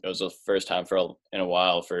 And it was the first time in a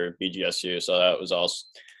while for BGSU, so that was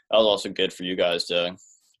also good for you guys to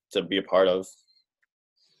be a part of.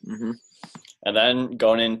 Mm-hmm. And then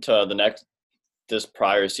going into this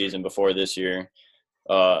prior season before this year,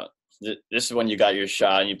 this is when you got your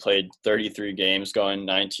shot and you played 33 games, going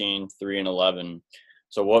 19-3-11.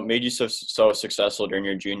 So what made you so successful during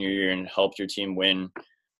your junior year and helped your team win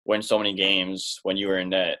so many games when you were in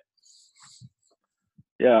net?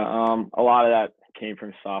 Yeah, a lot of that came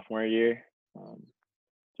from sophomore year.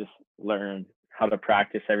 Just learn how to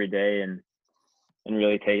practice every day and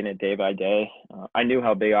really taking it day by day. I knew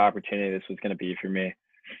how big an opportunity this was going to be for me.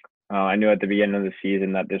 I knew at the beginning of the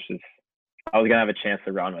season that I was going to have a chance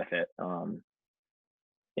to run with it.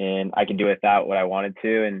 And I could do without what I wanted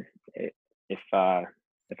to. And if I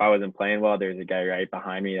wasn't playing well, there's a guy right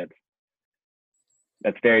behind me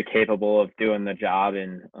that's very capable of doing the job.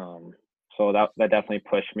 And so that definitely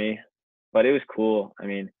pushed me. But it was cool. I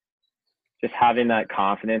mean, just having that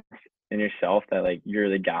confidence in yourself that like you're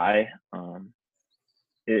the guy.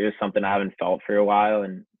 It was something I haven't felt for a while,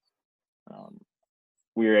 and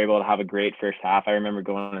we were able to have a great first half. I remember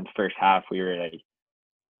going in the first half, we were like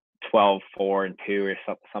 12-4-2 or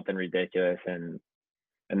something ridiculous, and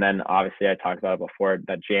then obviously I talked about it before,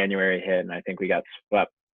 that January hit, and I think we got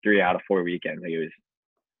swept 3 out of 4 weekends. Like it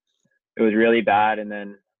was really bad, and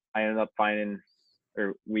then I ended up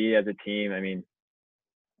we as a team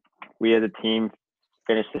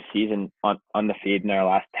finished the season undefeated in our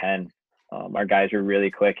last 10. Our guys were really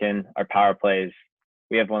clicking. Our power plays,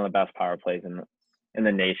 we have one of the best power plays in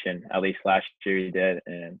the nation. At least last year we did,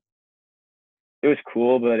 and it was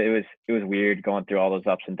cool, but it was weird going through all those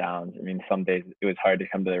ups and downs. I mean, some days it was hard to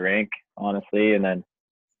come to the rink, honestly. And then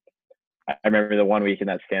I remember the one weekend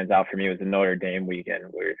that stands out for me was the Notre Dame weekend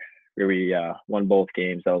where we won both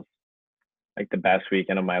games. That was like the best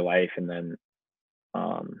weekend of my life. And then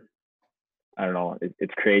I don't know,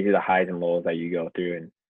 it's crazy the highs and lows that you go through,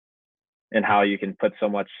 and how you can put so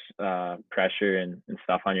much pressure and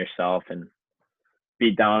stuff on yourself and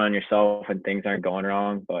be down on yourself when things aren't going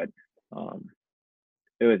wrong. But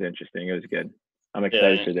it was interesting. It was good. I'm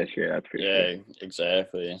excited for this year. That's for sure. Yeah,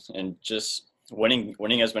 exactly. And just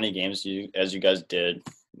winning as many games as you guys did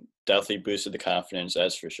definitely boosted the confidence,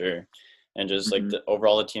 that's for sure. And just like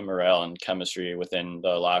the team morale and chemistry within the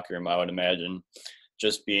locker room, I would imagine.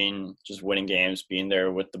 Just winning games, being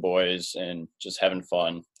there with the boys, and just having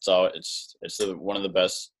fun. So it's one of the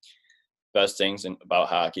best things about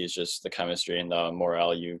hockey is just the chemistry and the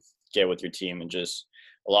morale you get with your team, and just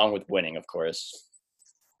along with winning, of course.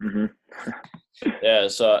 Mm-hmm. Yeah.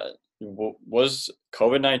 So was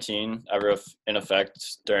COVID-19 ever in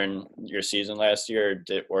effect during your season last year,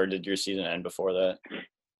 or did your season end before that?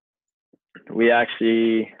 We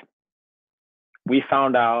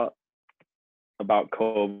found out about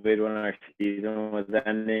COVID when our season was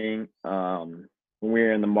ending. When we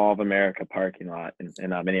were in the Mall of America parking lot in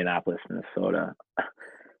Minneapolis, Minnesota.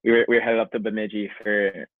 We were headed up to Bemidji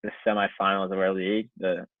for the semifinals of our league.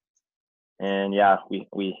 And yeah,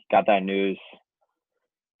 we got that news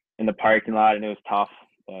in the parking lot, and it was tough.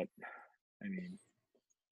 But I mean,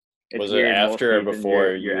 was it after or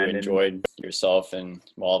before you enjoyed yourself in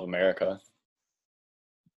Mall of America?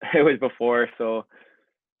 It was before, so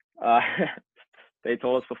they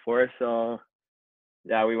told us before. So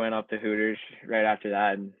yeah, we went up to Hooters right after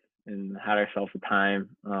that and had ourselves a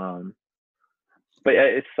time. But yeah,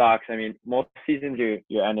 it sucks. I mean, most seasons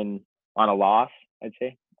you're ending on a loss, I'd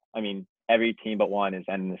say. I mean, every team but one is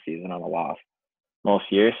ending the season on a loss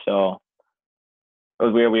most years. So it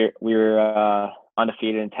was weird. We were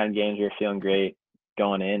undefeated in 10 games. We were feeling great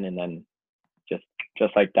going in, and then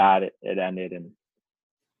just like that, it ended. And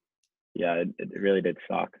yeah, it really did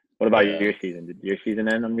suck. What about your season? Did your season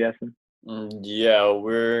end, I'm guessing? Yeah,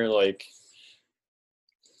 we're like,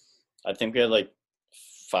 I think we had like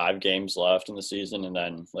 5 games left in the season, and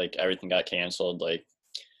then like everything got canceled. I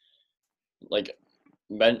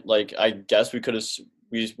guess we could have,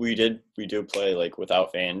 we do play like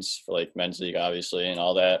without fans for like men's league, obviously, and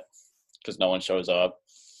all that, because no one shows up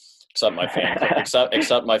except my fan club.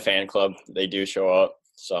 except my fan club, they do show up.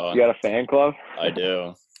 So you got a fan club? I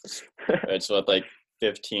do. It's with like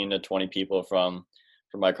 15 to 20 people from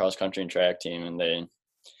my cross country and track team, and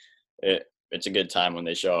it's a good time when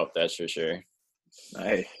they show up. That's for sure.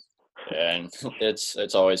 Nice. And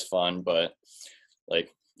it's always fun, but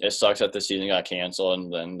like it sucks that the season got canceled,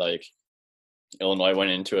 and then like Illinois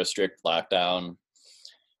went into a strict lockdown.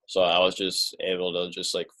 So I was just able to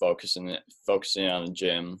just like focusing on the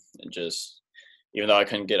gym, and just even though I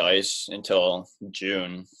couldn't get ice until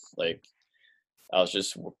June, like I was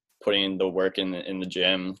just putting the work in the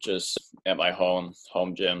gym, just at my home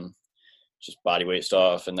gym, just body weight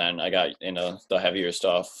stuff, and then I got into the heavier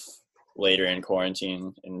stuff later in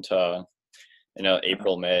quarantine into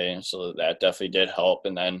April, May. So that definitely did help.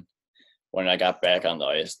 And then when I got back on the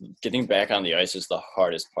ice, getting back on the ice is the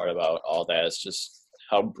hardest part about all that. It's just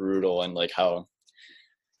how brutal and like how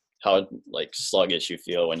like sluggish you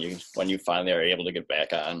feel when you finally are able to get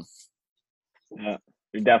back on. Yeah,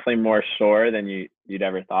 you're definitely more sore than you'd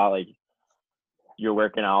ever thought. Like you're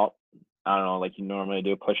working out, I don't know, like you normally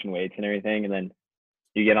do, pushing weights and everything, and then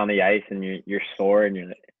you get on the ice and you're sore and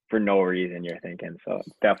you're for no reason, you're thinking. So it's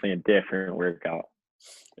definitely a different workout.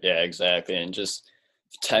 Yeah, exactly. And just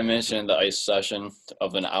 10 minutes into the ice session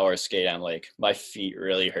of an hour skate, I'm like, my feet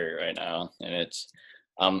really hurt right now, and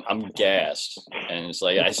I'm gassed, and it's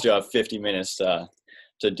like I still have 50 minutes to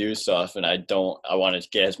do stuff, and I want to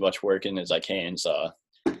get as much work in as I can. So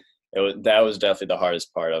that was definitely the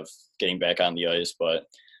hardest part of getting back on the ice. But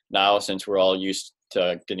now, since we're all used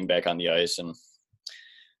to getting back on the ice and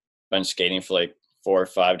been skating for like 4 or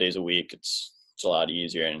 5 days a week, it's a lot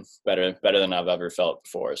easier and better than I've ever felt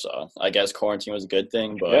before. So I guess quarantine was a good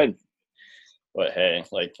thing, but hey,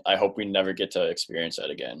 like I hope we never get to experience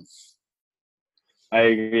that again. I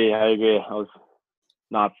agree. It was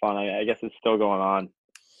not fun. I guess it's still going on.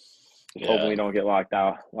 Just hoping we don't get locked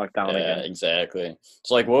down again. Yeah, exactly.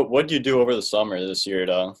 So like what do you do over the summer this year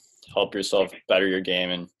to help yourself better your game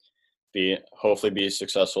and hopefully be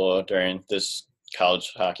successful during this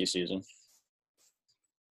college hockey season?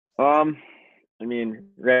 I mean,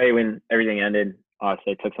 right when everything ended,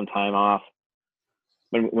 obviously I took some time off.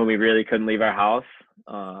 When we really couldn't leave our house,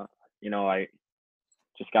 I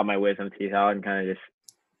just got my wisdom teeth out and kind of just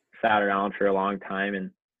sat around for a long time.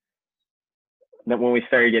 And then when we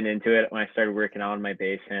started getting into it, when I started working out in my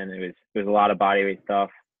basement, it was a lot of body weight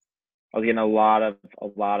stuff. I was getting a lot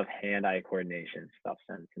of hand-eye coordination stuff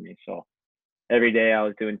sent to me. So every day I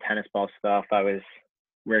was doing tennis ball stuff. I was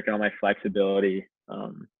working on my flexibility,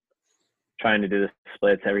 trying to do the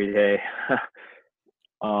splits every day.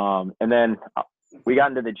 And then we got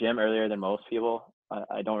into the gym earlier than most people.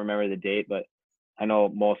 I don't remember the date, but I know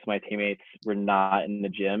most of my teammates were not in the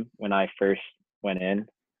gym when I first went in.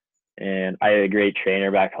 And I had a great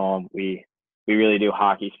trainer back home. We really do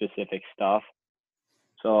hockey specific stuff.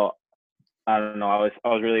 So I don't know. I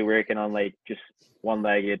was really working on like just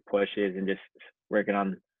one-legged pushes and just working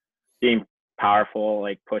on being powerful,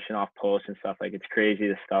 like pushing off posts and stuff. Like it's crazy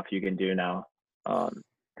the stuff you can do now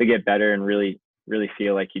to get better and really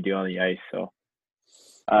feel like you do on the ice. So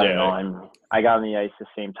I don't know. I got on the ice the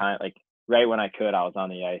same time, like right when I could, I was on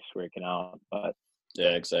the ice working out. But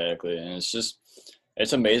yeah, exactly. And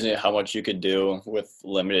it's amazing how much you could do with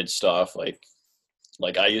limited stuff. Like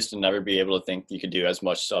I used to never be able to think you could do as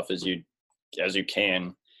much stuff as you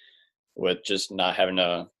can with just not having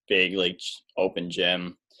a big like open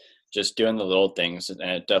gym, just doing the little things. And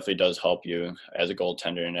it definitely does help you as a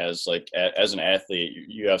goaltender, and as an athlete,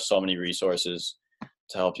 you have so many resources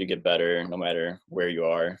to help you get better no matter where you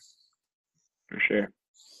are. For sure.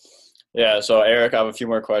 Yeah, so Eric, I have a few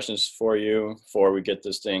more questions for you before we get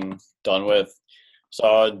this thing done with.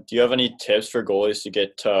 So do you have any tips for goalies to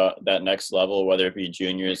get to that next level, whether it be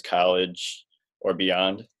juniors, college, or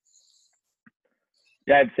beyond?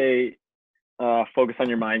 Yeah, I'd say focus on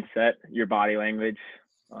your mindset, your body language.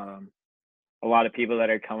 A lot of people that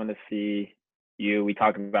are coming to see you, we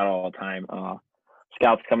talk about it all the time.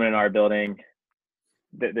 Scouts coming in our building,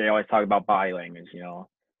 they always talk about body language.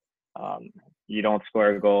 You don't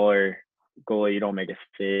score a goal or goalie, you don't make a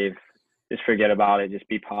save. Just forget about it. Just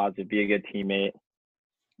be positive. Be a good teammate.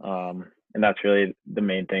 And that's really the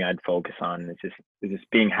main thing I'd focus on. It's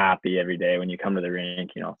just being happy every day when you come to the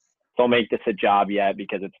rink. Don't make this a job yet,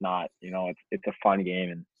 because it's not. It's a fun game,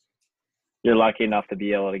 and you're lucky enough to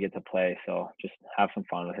be able to get to play. So just have some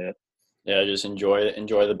fun with it. Yeah, just enjoy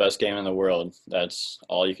the best game in the world. That's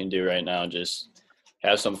all you can do right now. Just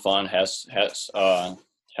have some fun. Have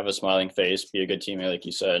a smiling face. Be a good teammate, like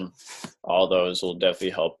you said. All those will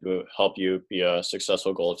definitely help you be a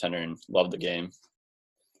successful goaltender and love the game.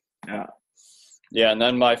 Yeah. Yeah, and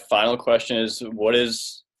then my final question is, what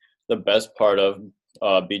is the best part of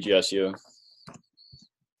BGSU?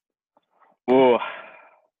 Oh,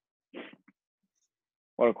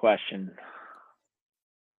 What a question.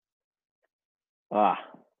 Ah,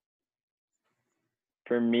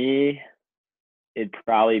 for me, it'd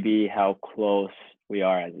probably be how close we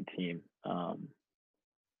are as a team.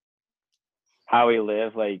 How we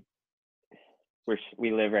live, like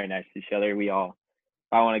we live right next to each other. If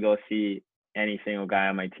I want to go see any single guy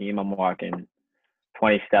on my team, I'm walking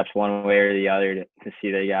 20 steps one way or the other to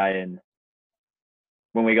see the guy. And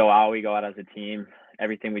when we go out as a team.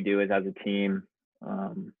 Everything we do is as a team.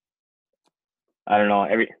 I don't know.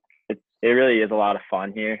 It really is a lot of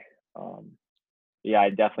fun here. Yeah,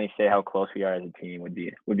 I'd definitely say how close we are as a team would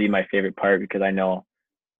be my favorite part, because I know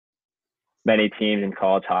many teams in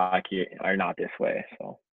college hockey are not this way.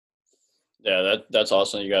 So Yeah, that's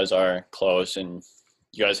awesome. You guys are close and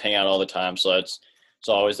you guys hang out all the time. So it's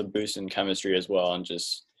always a boost in chemistry as well, and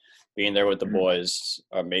just being there with the boys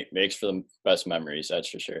makes for the best memories. That's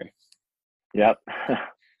for sure. Yep.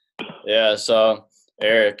 Yeah. So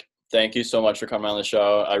Eric, thank you so much for coming on the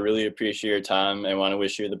show. I really appreciate your time and want to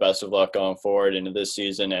wish you the best of luck going forward into this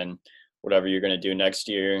season and whatever you're going to do next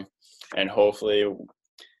year. And hopefully,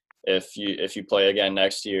 if you play again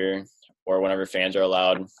next year or whenever fans are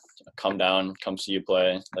allowed, come see you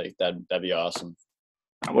play. Like that'd be awesome.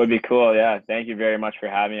 That would be cool. Yeah. Thank you very much for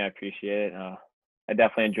having me. I appreciate it. I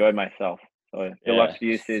definitely enjoyed myself. So good luck to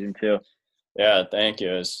you season 2. Yeah. Thank you.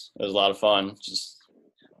 It was a lot of fun. Just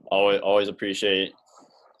always appreciate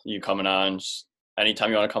you coming on. Just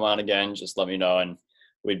anytime you want to come on again, just let me know and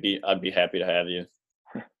I'd be happy to have you.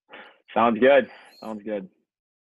 Sounds good.